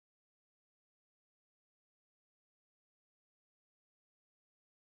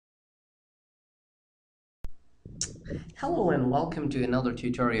Hello and welcome to another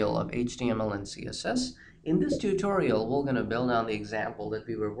tutorial of HTML and CSS. In this tutorial, we're going to build on the example that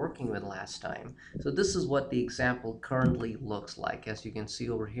we were working with last time. So this is what the example currently looks like. As you can see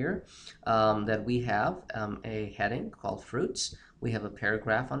over here, that we have a heading called Fruits. We have a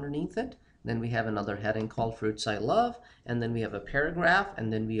paragraph underneath it. Then we have another heading called Fruits I Love. And then we have a paragraph.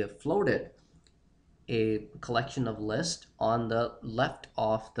 And then we have floated a collection of lists on the left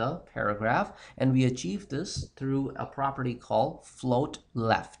of the paragraph, and we achieve this through a property called float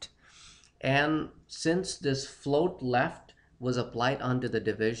left. And since this float left was applied onto the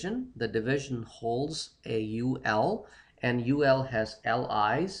division holds a UL, and UL has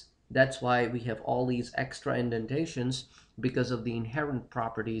LIs. That's why we have all these extra indentations, because of the inherent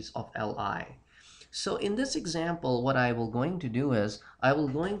properties of LI. So in this example, what I will going to do is I will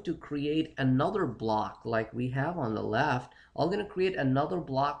going to create another block like we have on the left. I'm going to create another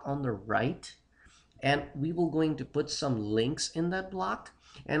block on the right, and we will going to put some links in that block.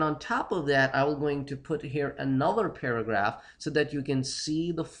 And on top of that, I will going to put here another paragraph so that you can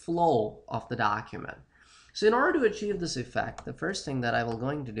see the flow of the document. So in order to achieve this effect, the first thing that I will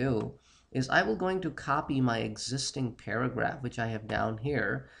going to do is I will going to copy my existing paragraph, which I have down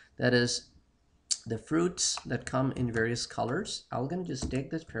here. That is the fruits that come in various colors. I'm going to just take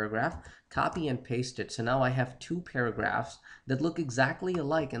this paragraph, copy and paste it. So now I have two paragraphs that look exactly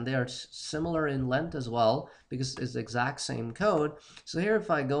alike, and they are similar in length as well, because it's the exact same code. So here, if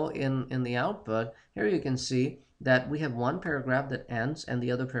I go in the output, here you can see that we have one paragraph that ends and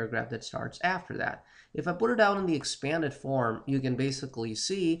the other paragraph that starts after that. If I put it out in the expanded form, you can basically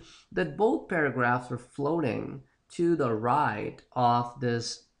see that both paragraphs are floating to the right of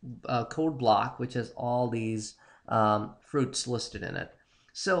this code block, which has all these fruits listed in it.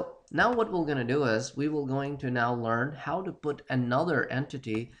 So now what we're going to do is we will going to now learn how to put another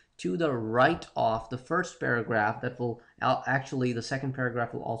entity to the right of the first paragraph that will actually, the second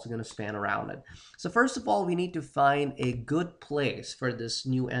paragraph will also going to span around it. So first of all, we need to find a good place for this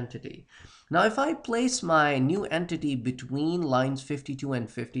new entity. Now, if I place my new entity between lines 52 and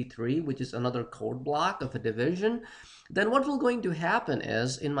 53, which is another code block of a division, then what will going to happen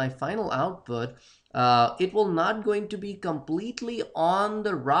is in my final output, it will not going to be completely on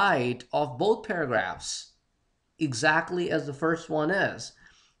the right of both paragraphs, exactly as the first one is.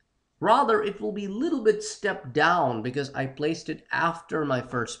 Rather, it will be a little bit stepped down because I placed it after my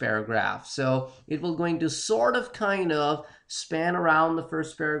first paragraph. So it will going to sort of kind of span around the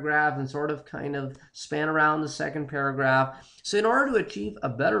first paragraph and sort of kind of span around the second paragraph. So in order to achieve a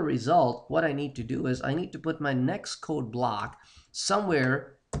better result, what I need to do is I need to put my next code block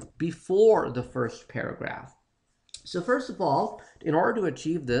somewhere before the first paragraph. So first of all, in order to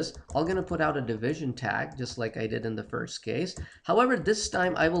achieve this, I'm going to put out a division tag, just like I did in the first case. However, this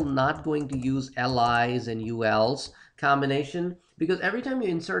time I will not going to use LIs and ULs combination, because every time you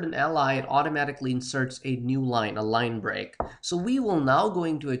insert an LI, it automatically inserts a new line, a line break. So we will now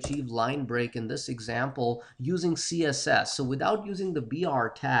going to achieve line break in this example using CSS. So without using the BR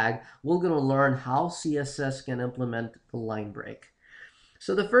tag, we're going to learn how CSS can implement the line break.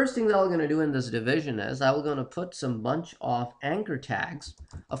 So the first thing that I'm going to do in this division is I'm going to put some bunch of anchor tags.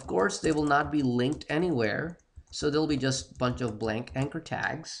 Of course, they will not be linked anywhere, so there'll be just a bunch of blank anchor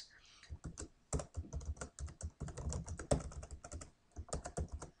tags.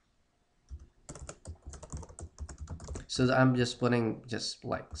 So I'm just putting just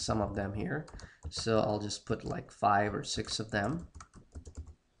like some of them here. So I'll just put like 5 or 6 of them.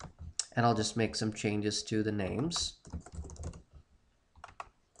 And I'll just make some changes to the names.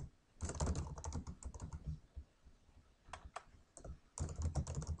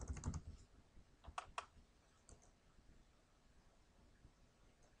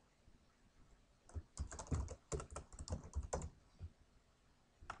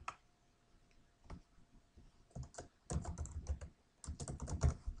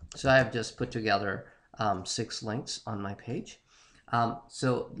 So I have just put together 6 links on my page.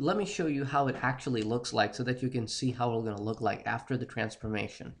 So let me show you how it actually looks like so that you can see how it's going to look like after the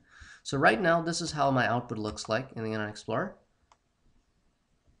transformation. So right now, this is how my output looks like in the Internet Explorer.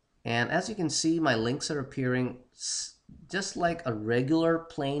 And as you can see, my links are appearing just like a regular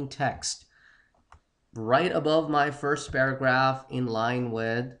plain text right above my first paragraph, in line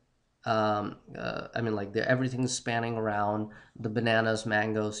with I mean, like everything's spanning around the bananas,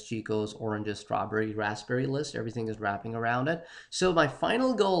 mangoes, chicos, oranges, strawberry, raspberry list. Everything is wrapping around it. So my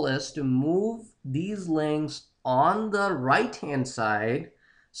final goal is to move these links on the right-hand side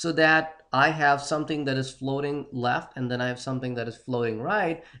so that I have something that is floating left and then I have something that is floating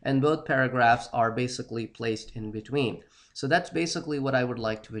right, and both paragraphs are basically placed in between. So that's basically what I would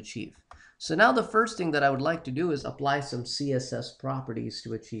like to achieve. So now the first thing that I would like to do is apply some CSS properties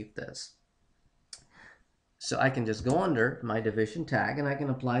to achieve this. So I can just go under my division tag and I can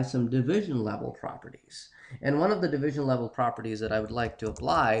apply some division level properties. And one of the division level properties that I would like to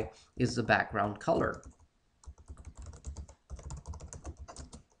apply is the background color.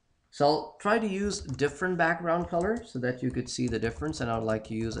 So I'll try to use different background color so that you could see the difference, and I would like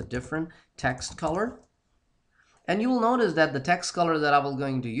to use a different text color. And you will notice that the text color that I will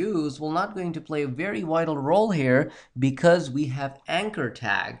going to use will not going to play a very vital role here because we have anchor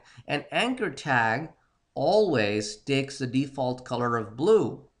tag. And anchor tag always takes the default color of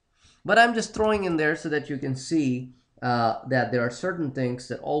blue. But I'm just throwing in there so that you can see that there are certain things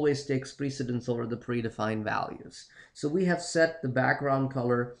that always takes precedence over the predefined values. So we have set the background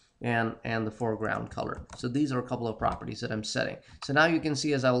color and the foreground color. So these are a couple of properties that I'm setting. So now you can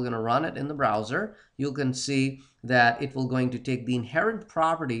see as I will going to run it in the browser, you can see that it will going to take the inherent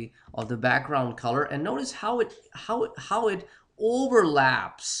property of the background color, and notice how it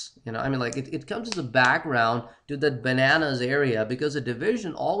overlaps. I mean, like it comes as a background to that bananas area because a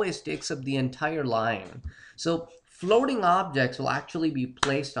division always takes up the entire line. So floating objects will actually be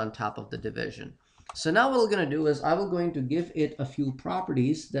placed on top of the division. So now what we're going to do is I will going to give it a few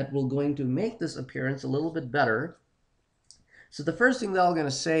properties that will going to make this appearance a little bit better. So the first thing that I'm going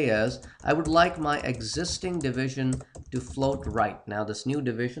to say is I would like my existing division to float right. Now this new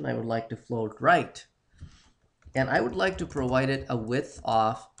division I would like to float right. And I would like to provide it a width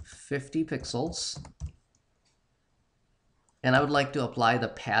of 50 pixels. And I would like to apply the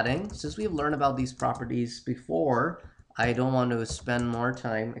padding. Since we've learned about these properties before, I don't want to spend more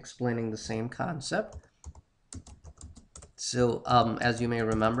time explaining the same concept. So as you may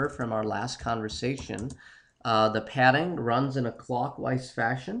remember from our last conversation, the padding runs in a clockwise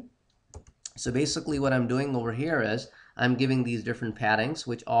fashion. So basically what I'm doing over here is I'm giving these different paddings,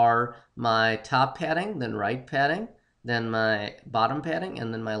 which are my top padding, then right padding, then my bottom padding,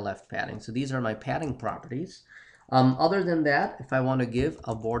 and then my left padding. So these are my padding properties. Other than that, if I want to give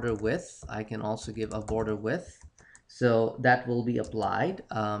a border width, I can also give a border width. So that will be applied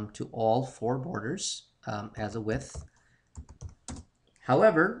to all 4 borders as a width.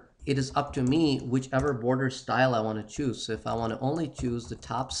 However, it is up to me whichever border style I want to choose. So if I want to only choose the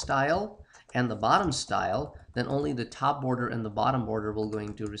top style and the bottom style, then only the top border and the bottom border will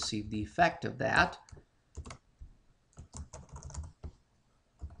going to receive the effect of that.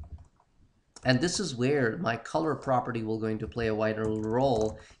 And this is where my color property will going to play a wider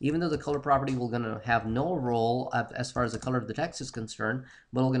role, even though the color property will going to have no role as far as the color of the text is concerned,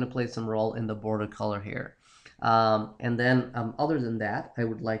 but we're going to play some role in the border color here. And then other than that, I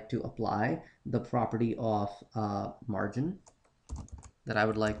would like to apply the property of margin, that I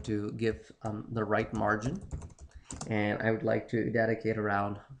would like to give the right margin. And I would like to dedicate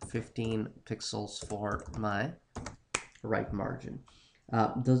around 15 pixels for my right margin.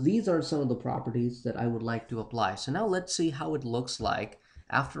 These are some of the properties that I would like to apply. So now let's see how it looks like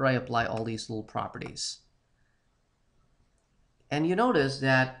after I apply all these little properties. And you notice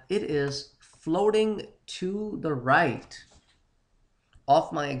that it is floating to the right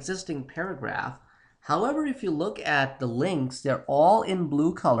of my existing paragraph. However, if you look at the links, they're all in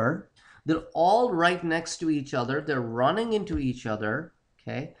blue color. They're all right next to each other. They're running into each other,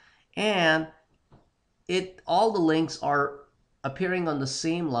 okay? And all the links are appearing on the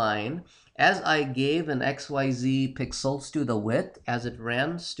same line. As I gave an XYZ pixels to the width, as it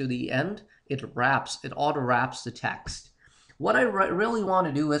runs to the end, it auto wraps the text. What I really want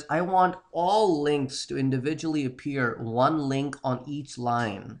to do is I want all links to individually appear, one link on each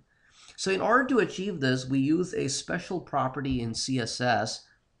line. So in order to achieve this, we use a special property in CSS.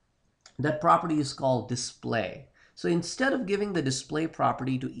 That property is called display. So instead of giving the display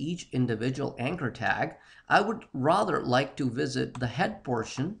property to each individual anchor tag, I would rather like to visit the head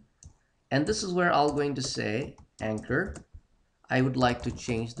portion. And this is where I'm going to say anchor. I would like to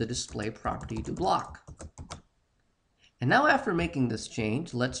change the display property to block. And now after making this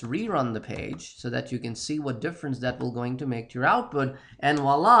change, let's rerun the page so that you can see what difference that will going to make to your output. And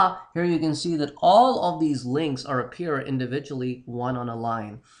voila, here you can see that all of these links appear individually, one on a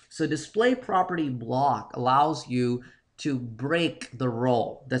line. So display property block allows you to break the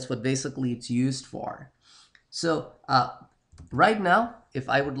role. That's what basically it's used for. So right now, if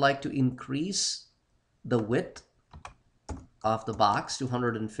I would like to increase the width of the box to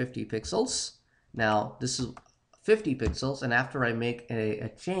 150 pixels, now this is 50 pixels, and after I make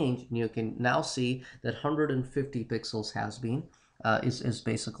a change, you can now see that 150 pixels has been is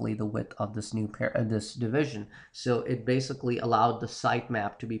basically the width of this new this division. So it basically allowed the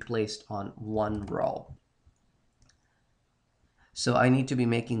sitemap to be placed on one row. So I need to be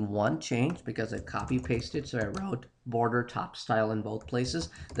making one change because I copy pasted. So I wrote border top style in both places.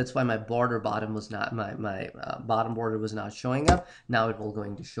 That's why my border bottom was not, my bottom border was not showing up. Now it will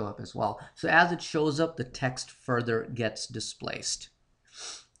going to show up as well. So as it shows up, the text further gets displaced.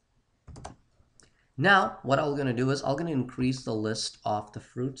 Now, what I'm going to do is I'm going to increase the list of the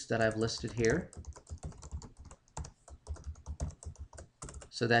fruits that I've listed here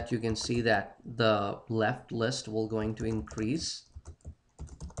so that you can see that the left list will going to increase.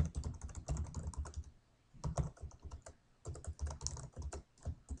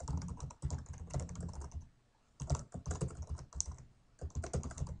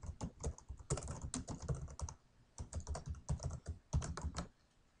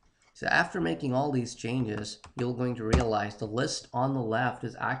 So after making all these changes, you're going to realize the list on the left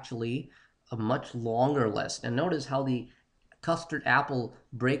is actually a much longer list. And notice how the custard apple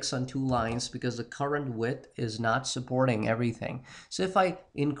breaks on 2 lines because the current width is not supporting everything. So if I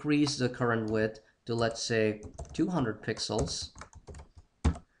increase the current width to, let's say, 200 pixels,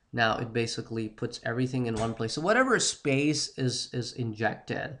 now it basically puts everything in one place. So whatever space is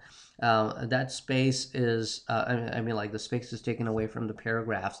injected, that space is, I mean, like the space is taken away from the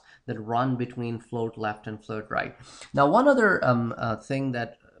paragraphs that run between float left and float right. Now, one other thing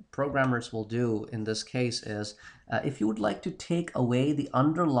that programmers will do in this case is if you would like to take away the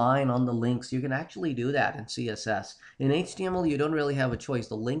underline on the links, you can actually do that in CSS. In HTML, you don't really have a choice.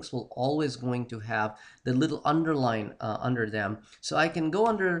 The links will always going to have the little underline under them. So I can go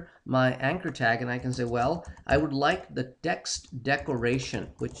under my anchor tag and I can say, well, I would like the text decoration,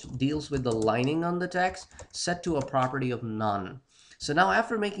 which deals with the lining on the text, set to a property of none. So now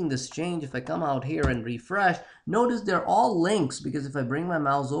after making this change, if I come out here and refresh, notice they're all links because if I bring my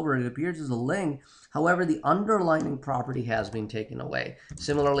mouse over, it appears as a link. However, the underlining property has been taken away.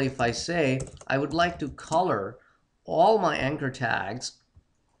 Similarly, if I say I would like to color all my anchor tags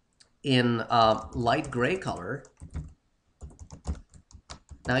in light gray color,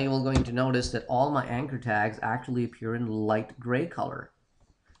 now you will going to notice that all my anchor tags actually appear in light gray color.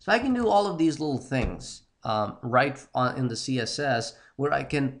 So I can do all of these little things right in the CSS where I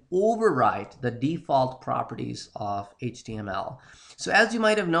can overwrite the default properties of HTML. So as you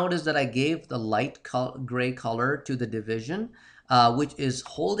might have noticed that I gave the light gray color to the division, which is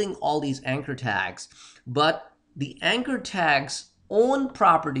holding all these anchor tags. But the anchor tags' own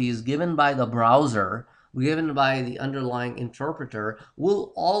properties given by the browser, given by the underlying interpreter,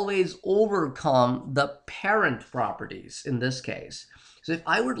 will always overcome the parent properties in this case. So if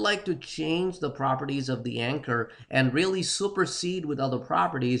I would like to change the properties of the anchor and really supersede with other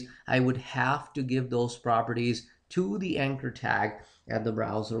properties, I would have to give those properties to the anchor tag at the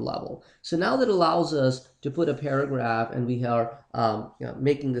browser level. So now that allows us to put a paragraph, and we are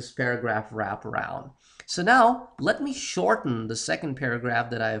making this paragraph wrap around. So now let me shorten the second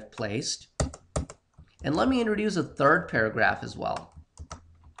paragraph that I have placed, and let me introduce a third paragraph as well.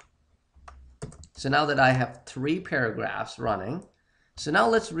 So now that I have 3 paragraphs running, so now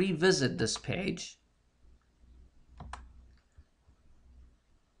let's revisit this page.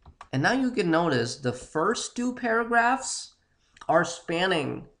 And now you can notice the first 2 paragraphs are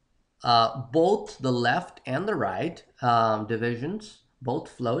spanning both the left and the right divisions, both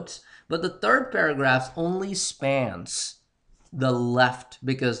floats. But the third paragraph only spans the left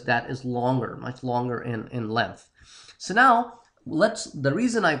because that is longer, much longer in length. So now the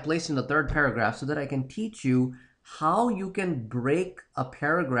reason I placed in the third paragraph so that I can teach you how you can break a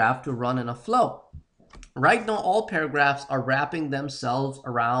paragraph to run in a flow. Right now, all paragraphs are wrapping themselves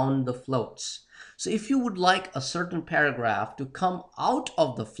around the floats. So if you would like a certain paragraph to come out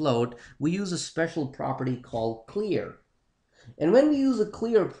of the float, we use a special property called clear. And when we use a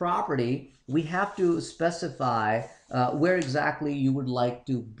clear property, we have to specify where exactly you would like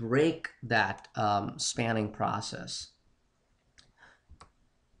to break that spanning process.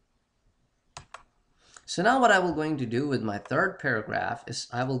 So now what I will going to do with my third paragraph is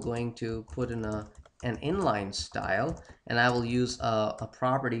I will going to put in an inline style, and I will use a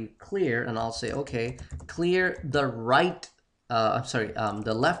property clear, and I'll say, okay, clear the right,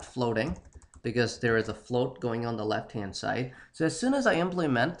 the left floating, because there is a float going on the left-hand side. So as soon as I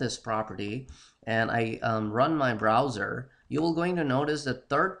implement this property and I run my browser, you will going to notice the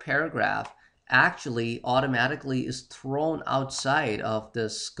third paragraph actually automatically is thrown outside of the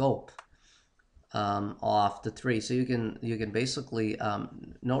scope of the 3. So you can basically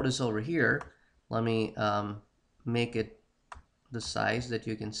notice over here. Let me make it the size that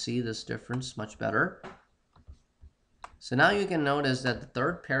you can see this difference much better. So now you can notice that the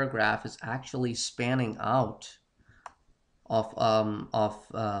third paragraph is actually spanning out of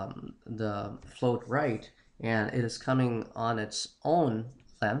the float right, and it is coming on its own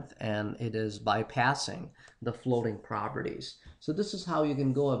length, and it is bypassing the floating properties. So this is how you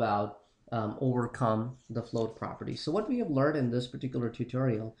can go about overcome the float property. So what we have learned in this particular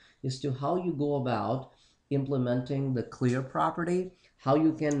tutorial is to how you go about implementing the clear property, how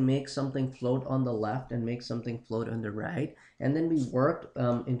you can make something float on the left and make something float on the right. And then we worked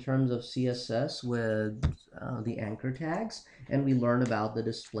in terms of CSS with the anchor tags, and we learned about the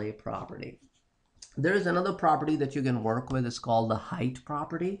display property. There is another property that you can work with. It's called the height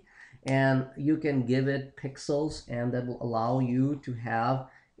property, and you can give it pixels, and that will allow you to have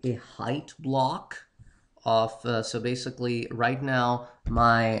a height block of so basically right now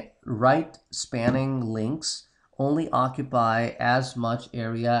my right spanning links only occupy as much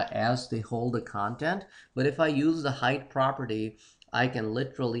area as they hold the content, but if I use the height property, I can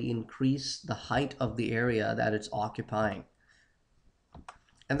literally increase the height of the area that it's occupying.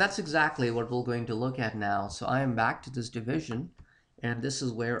 And that's exactly what we're going to look at now. So I am back to this division, and this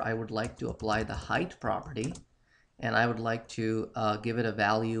is where I would like to apply the height property, and I would like to give it a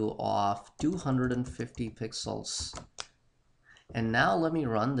value of 250 pixels. And now let me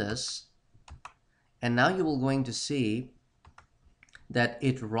run this, and now you will going to see that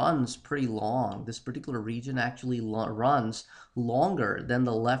it runs pretty long. This particular region actually runs longer than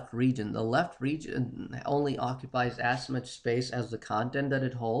the left region. The left region only occupies as much space as the content that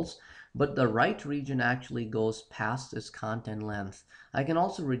it holds, but the right region actually goes past its content length. I can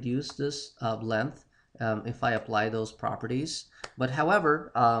also reduce this length if I apply those properties. But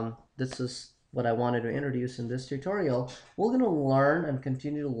however, this is what I wanted to introduce in this tutorial. We're going to learn and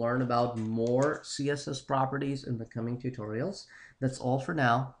continue to learn about more CSS properties in the coming tutorials. That's all for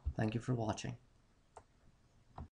now. Thank you for watching.